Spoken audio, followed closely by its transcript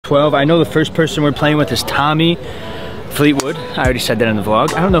12. I know the first person we're playing with is Tommy Fleetwood. I already said that in the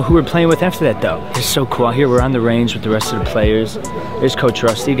vlog. I don't know who we're playing with after that though. It's so cool. Here we're on the range with the rest of the players. There's Coach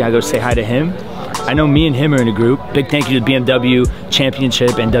Rusty. Gotta go say hi to him. I know me and him are in a group. Big thank you to BMW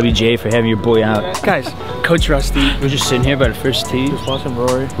Championship and WJ for having your boy out. Guys, Coach Rusty, we're just sitting here by the first tee. Just watching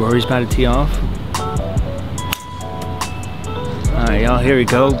Rory. Rory's about to tee off. All right, y'all, here we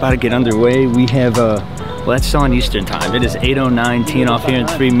go. About to get underway. We have, well, that's still on Eastern time. It is 8:09, teeing off here in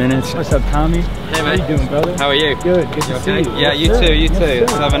 3 minutes. What's up, Tommy? Hey, mate. How you doing, brother? How are you? Good to see you. Yeah, you too, you too.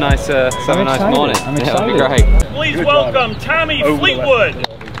 Let's have a nice, morning. I'm excited. It'll be great. Please welcome Tommy Fleetwood.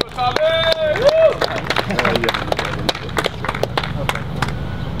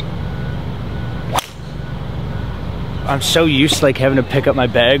 I'm so used to like having to pick up my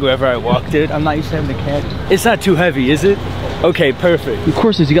bag wherever I walk, dude. I'm not used to having to catch. It's not too heavy, is it? Okay, perfect. Of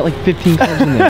course, you got like 15 cards in there.